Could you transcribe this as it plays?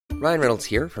Ryan Reynolds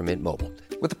here from Mint Mobile.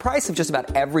 With the price of just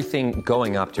about everything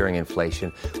going up during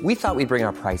inflation, we thought we'd bring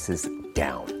our prices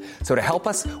down. So to help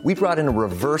us, we brought in a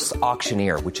reverse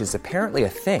auctioneer, which is apparently a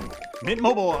thing. Mint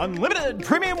Mobile Unlimited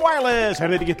Premium Wireless. How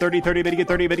to get 30, 30, bit to get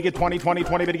 30, bit to get 20, 20,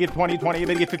 20, bit to get 20, 20,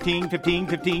 bit to get 15, 15,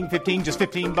 15, 15, just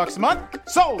 $15 a month?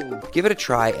 Sold! Give it a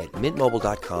try at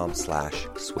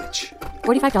mintmobile.com/switch.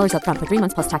 $45 up front for 3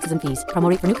 months plus taxes and fees. Promo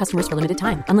rate for new customers for limited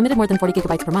time. Unlimited more than 40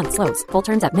 gigabytes per month. Slows full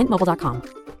terms at mintmobile.com.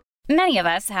 Many of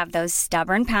us have those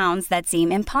stubborn pounds that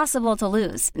seem impossible to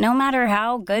lose, no matter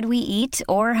how good we eat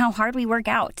or how hard we work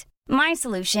out. My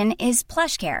solution is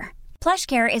PlushCare.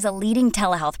 PlushCare is a leading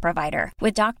telehealth provider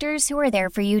with doctors who are there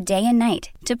for you day and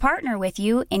night to partner with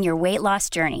you in your weight loss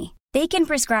journey. They can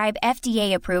prescribe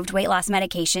FDA-approved weight loss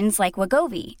medications like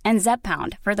Wegovy and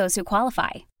Zepbound for those who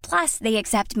qualify. Plus, they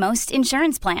accept most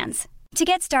insurance plans. To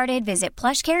get started, visit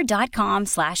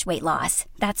plushcare.com/weightloss.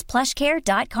 That's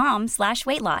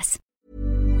plushcare.com/weightloss.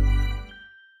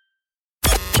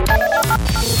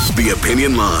 The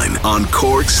Opinion Line on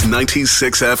Cork's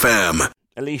 96 FM.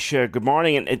 Alicia, good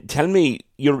morning. And tell me,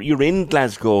 you're in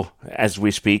Glasgow as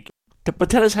we speak, but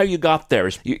tell us how you got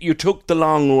there. You took the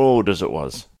long road, as it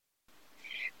was.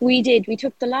 We did. We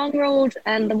took the long road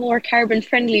and the more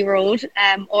carbon-friendly road,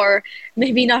 or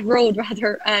maybe not road,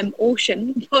 rather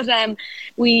ocean. But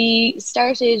we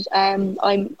started,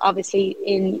 I'm obviously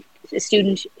in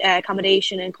student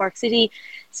accommodation in Cork City.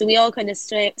 So we all kind of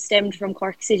stemmed from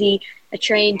Cork City, a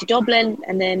train to Dublin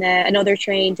and then another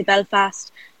train to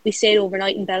Belfast. We stayed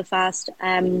overnight in Belfast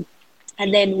and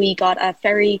then we got a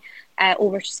ferry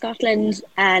over to Scotland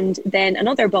and then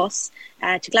another bus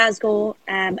to Glasgow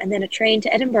and then a train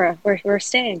to Edinburgh where we're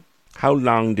staying. How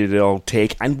long did it all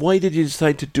take and why did you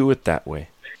decide to do it that way?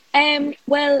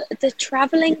 Well, the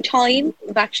travelling time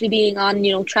of actually being on,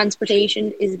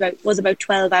 transportation was about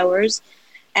 12 hours.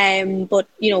 But,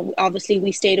 obviously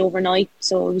we stayed overnight,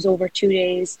 so it was over 2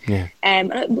 days. Yeah.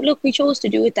 Look, we chose to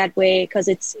do it that way because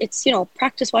it's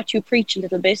practice what you preach a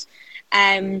little bit.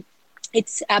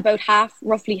 It's about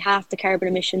roughly half the carbon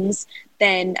emissions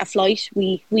than a flight.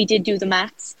 We did do the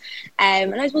maths.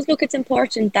 And I suppose, look, it's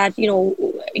important that,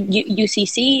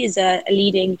 UCC is a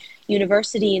leading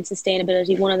university in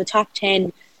sustainability, one of the top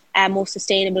 10 most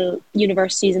sustainable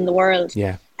universities in the world.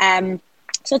 Yeah.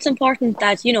 So it's important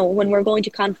that, when we're going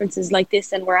to conferences like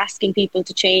this and we're asking people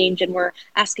to change and we're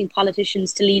asking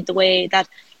politicians to lead the way, that,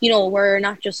 we're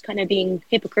not just kind of being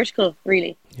hypocritical,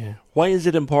 really. Yeah. Why is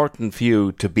it important for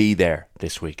you to be there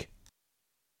this week?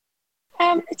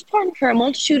 It's important for a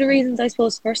multitude of reasons, I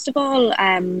suppose. First of all,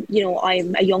 I'm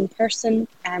a young person.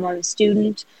 I'm a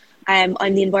student. I'm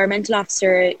the environmental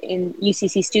officer in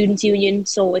UCC Students' Union,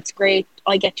 so it's great.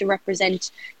 I get to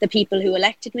represent the people who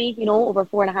elected me. Over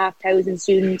 4,500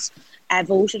 students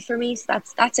voted for me, so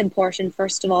that's important,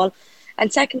 first of all.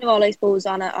 And second of all, I suppose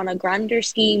on a grander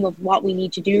scheme of what we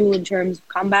need to do in terms of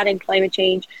combating climate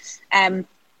change.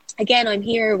 Again, I'm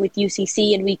here with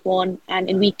UCC in week 1, and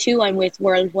in week 2, I'm with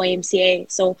World YMCA.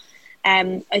 So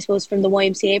I suppose from the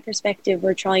YMCA perspective,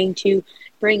 we're trying to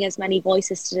bring as many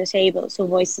voices to the table. So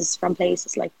voices from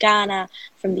places like Ghana,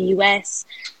 from the US,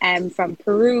 from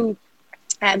Peru.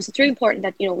 So it's really important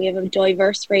that, we have a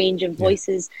diverse range of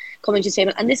voices coming to the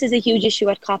table. And this is a huge issue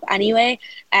at COP anyway.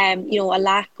 A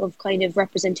lack of kind of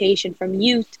representation from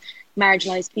youth,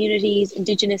 marginalised communities,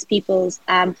 Indigenous peoples.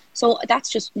 So that's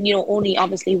just, only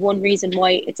obviously one reason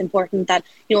why it's important that,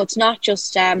 it's not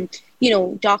just,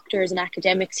 doctors and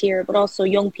academics here, but also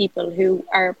young people who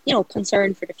are,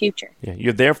 concerned for the future. Yeah,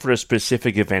 you're there for a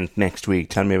specific event next week.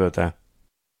 Tell me about that.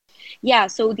 Yeah,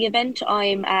 so the event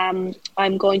I'm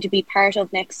going to be part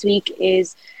of next week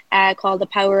is called The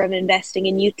Power of Investing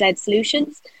in Youth-Led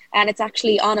Solutions. And it's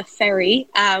actually on a ferry,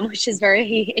 which is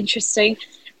very interesting.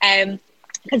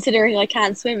 Considering I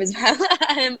can't swim as well.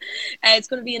 It's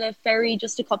going to be in a ferry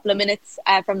just a couple of minutes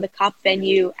from the COP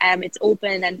venue. It's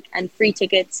open and free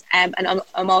tickets, and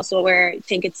I'm also aware, I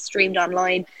think it's streamed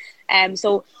online.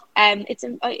 So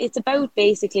it's about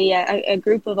basically a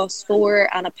group of us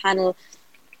 4 on a panel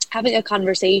having a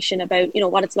conversation about,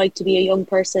 what it's like to be a young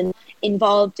person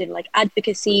involved in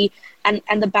advocacy and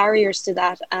the barriers to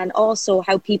that, and also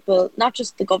how people, not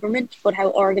just the government, but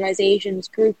how organisations,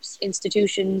 groups,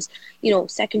 institutions,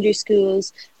 secondary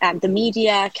schools, the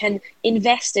media can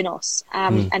invest in us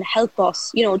and help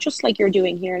us, just like you're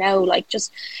doing here now,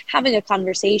 just having a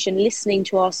conversation, listening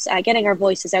to us, getting our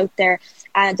voices out there,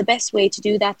 the best way to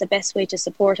do that, the best way to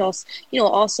support us,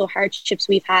 also hardships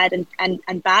we've had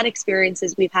and bad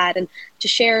experiences we've had, and to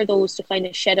share those, to kind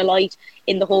of shed a light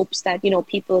in the hopes that,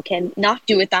 people can not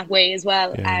do it that way as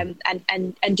well. Yeah.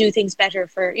 And do things better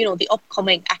for, the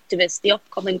upcoming activists, the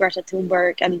upcoming Greta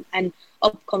Thunberg and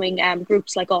upcoming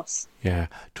groups like us. Yeah,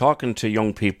 talking to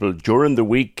young people during the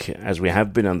week, as we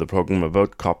have been on the programme,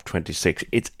 about COP26,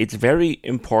 it's very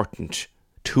important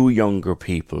to younger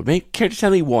people. Care to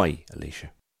tell me why, Alicia?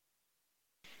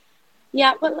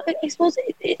 Yeah, well, I suppose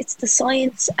it's the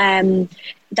science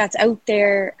that's out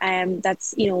there,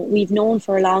 that's, we've known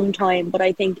for a long time, but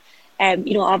I think,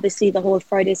 obviously the whole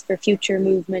Fridays for Future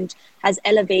movement has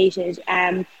elevated,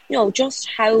 just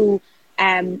how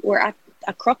we're at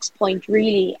a crux point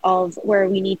really of where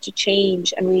we need to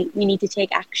change, and we need to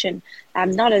take action,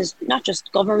 not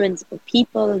just governments, but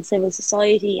people and civil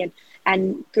society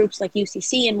and groups like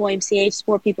UCC and YMCA to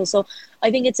support people. So I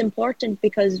think it's important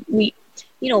because we,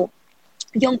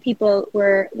 young people,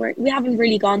 we haven't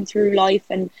really gone through life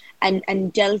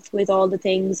and dealt with all the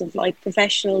things of like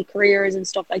professional careers and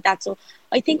stuff like that. So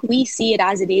I think we see it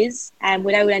as it is,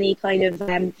 without any kind of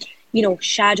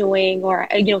shadowing or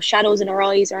shadows in our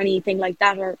eyes or anything like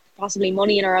that, or possibly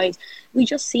money in our eyes. We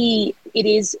just see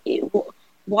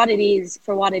what it is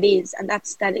for what it is, and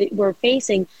that's that we're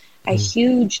facing a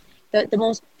huge, the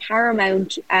most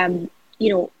paramount,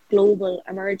 global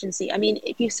emergency. I mean,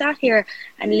 if you sat here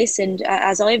and listened,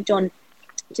 as I've done,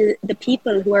 to the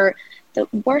people who are the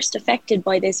worst affected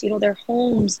by this, their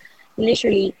homes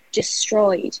literally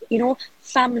destroyed,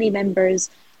 family members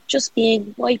just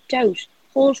being wiped out,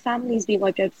 whole families being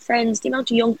wiped out, friends, the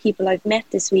amount of young people I've met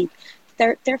this week,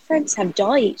 their friends have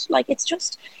died. Like,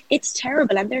 it's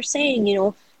terrible. And they're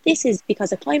saying, this is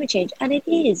because of climate change, and it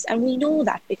is, and we know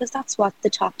that because that's what the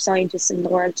top scientists in the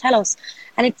world tell us.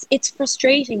 And it's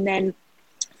frustrating then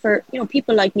for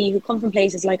people like me who come from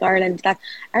places like Ireland that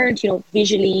aren't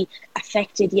visually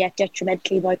affected yet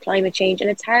detrimentally by climate change,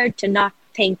 and it's hard to not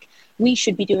think we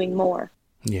should be doing more.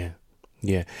 Yeah.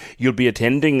 You'll be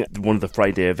attending one of the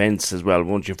Friday events as well,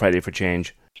 won't you? Friday for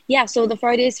Change. Yeah, so the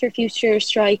Fridays for Future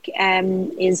strike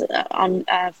is on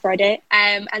Friday,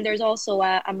 and there's also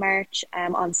a march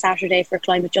on Saturday for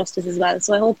climate justice as well.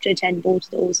 So I hope to attend both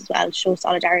of those as well to show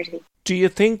solidarity. Do you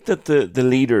think that the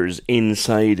leaders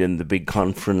inside in the big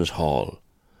conference hall,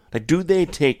 do they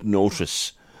take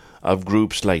notice of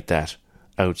groups like that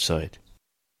outside?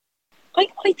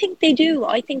 I think they do.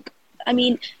 I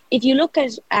mean, if you look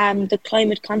at the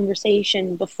climate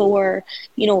conversation before,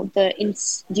 the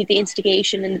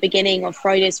instigation in the beginning of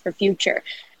Fridays for Future,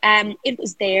 it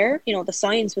was there. The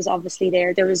science was obviously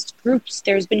there. There's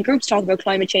been groups talking about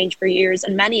climate change for years,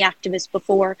 and many activists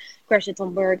before Greta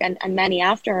Thunberg and many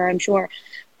after her, I'm sure.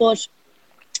 But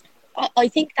I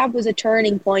think that was a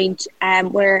turning point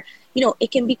where,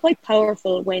 it can be quite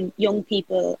powerful when young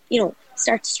people,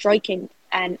 start striking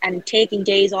and taking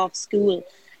days off school,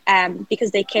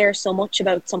 because they care so much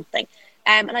about something.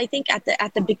 And I think at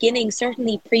the beginning,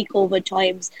 certainly pre-COVID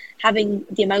times, having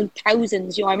the amount,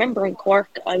 thousands, I remember in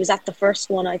Cork, I was at the first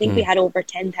one, I think we had over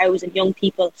 10,000 young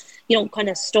people, kind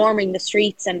of storming the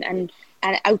streets and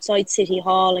outside City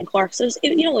Hall in Cork. So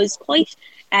it was quite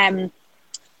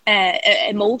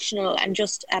emotional and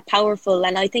just powerful.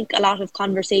 And I think a lot of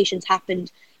conversations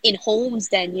happened in homes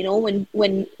then,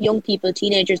 when young people,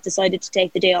 teenagers decided to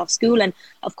take the day off school, and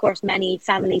of course many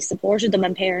families supported them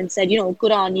and parents said,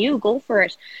 good on you, go for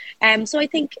it. So I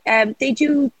think they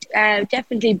do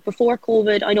definitely before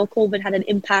COVID. I know COVID had an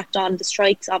impact on the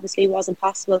strikes, obviously it wasn't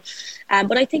possible,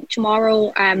 but I think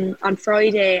tomorrow on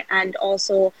Friday and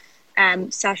also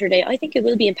Saturday, I think it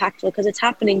will be impactful because it's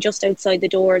happening just outside the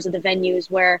doors of the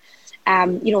venues where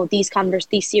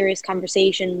these serious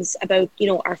conversations about,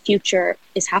 our future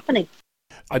is happening.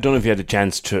 I don't know if you had a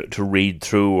chance to read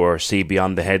through or see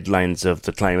beyond the headlines of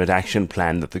the climate action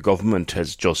plan that the government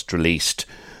has just released.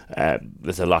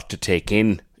 There's a lot to take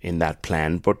in that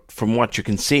plan, but from what you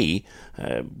can see,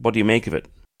 what do you make of it?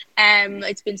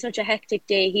 It's been such a hectic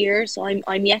day here, so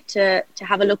I'm yet to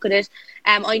have a look at it.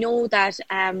 I know that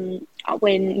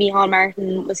when Micheál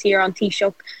Martin was here on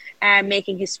Taoiseach,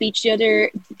 making his speech the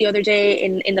other day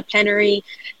in the plenary,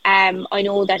 I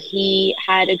know that he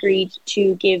had agreed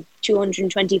to give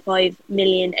 225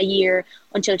 million a year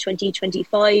until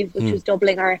 2025, which was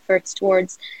doubling our efforts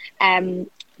towards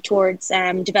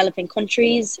developing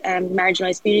countries,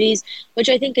 marginalised communities, which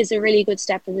I think is a really good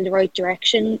step in the right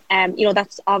direction.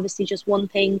 That's obviously just one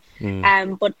thing,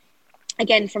 but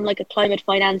again, from like a climate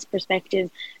finance perspective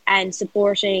and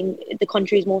supporting the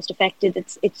countries most affected,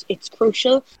 it's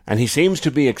crucial. And he seems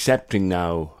to be accepting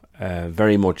now,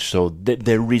 very much so, that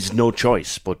there is no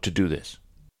choice but to do this.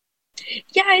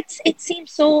 Yeah, it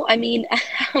seems so. I mean,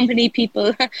 how many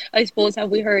people, I suppose, have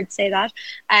we heard say that?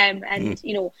 And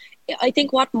I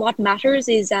think what matters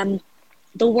is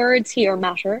the words here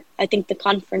matter. I think the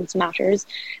conference matters.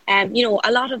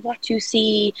 A lot of what you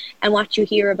see and what you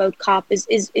hear about COP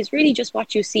is really just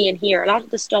what you see and hear. A lot of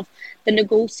the stuff, the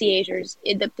negotiators,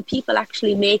 the people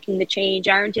actually making the change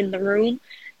aren't in the room,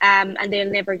 and they'll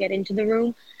never get into the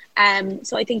room.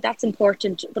 So I think that's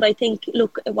important. But I think,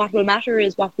 look, what will matter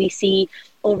is what we see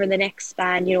over the next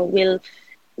span.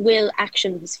 Will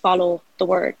actions follow the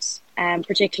words?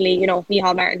 Particularly,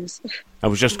 Micheál Martin's. I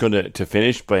was just going to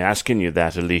finish by asking you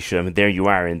that, Alicia. I mean, there you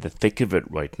are in the thick of it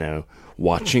right now,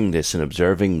 watching this and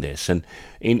observing this. And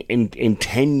in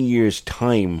 10 years'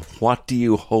 time, what do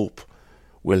you hope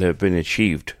will have been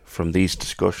achieved from these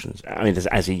discussions? I mean,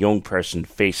 as a young person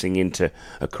facing into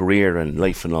a career and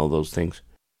life and all those things.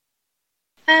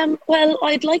 Well,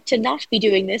 I'd like to not be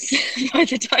doing this by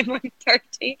the time I'm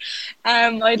 30.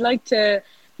 I'd like to,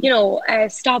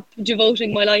 stop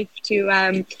devoting my life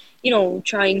to,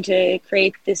 trying to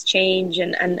create this change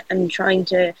and trying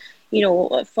to,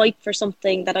 fight for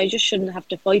something that I just shouldn't have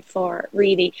to fight for,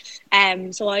 really.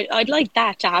 So I'd like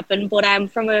that to happen. But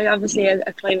from obviously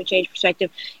a climate change perspective,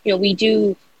 we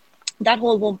do. That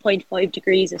whole 1.5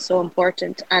 degrees is so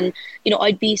important. And,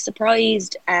 I'd be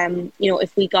surprised,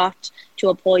 if we got to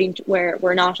a point where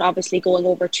we're not obviously going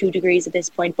over 2 degrees at this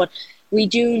point, but we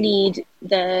do need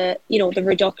the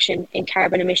reduction in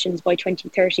carbon emissions by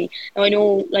 2030. Now, I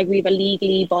know we have a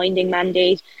legally binding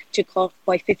mandate to cut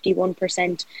by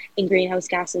 51% in greenhouse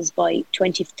gases by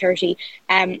 2030.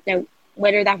 Now,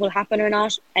 whether that will happen or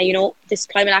not, this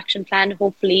climate action plan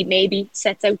hopefully maybe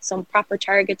sets out some proper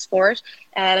targets for it.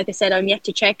 Like I said, I'm yet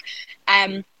to check.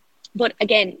 But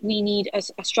again, we need a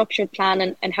structured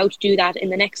plan and how to do that in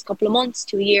the next couple of months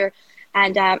to a year,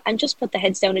 and just put the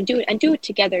heads down and do it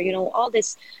together. All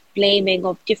this blaming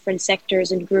of different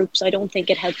sectors and groups, I don't think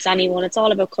it helps anyone. It's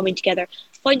all about coming together,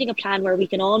 finding a plan where we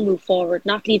can all move forward,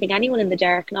 not leaving anyone in the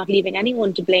dark, not leaving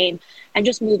anyone to blame, and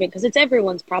just moving, because it's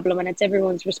everyone's problem and it's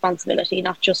everyone's responsibility,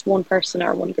 not just one person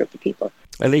or one group of people.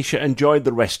 Alicia, enjoy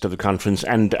the rest of the conference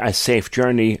and a safe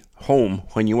journey home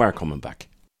when you are coming back.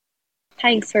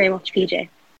 Thanks very much, PJ.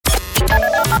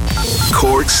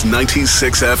 Cork's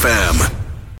 96 FM.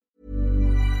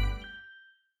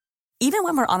 Even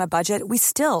when we're on a budget, we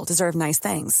still deserve nice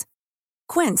things.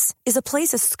 Quince is a place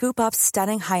to scoop up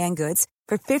stunning high-end goods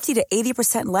for 50 to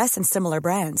 80% less than similar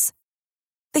brands.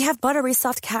 They have buttery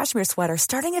soft cashmere sweaters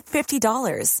starting at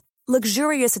 $50,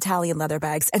 luxurious Italian leather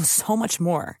bags, and so much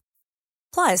more.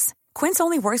 Plus, Quince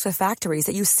only works with factories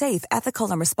that use safe, ethical,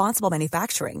 and responsible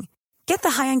manufacturing. Get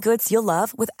the high-end goods you'll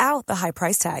love without the high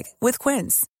price tag with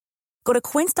Quince. Go to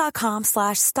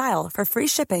quince.com/style for free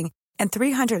shipping and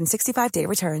 365-day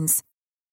returns.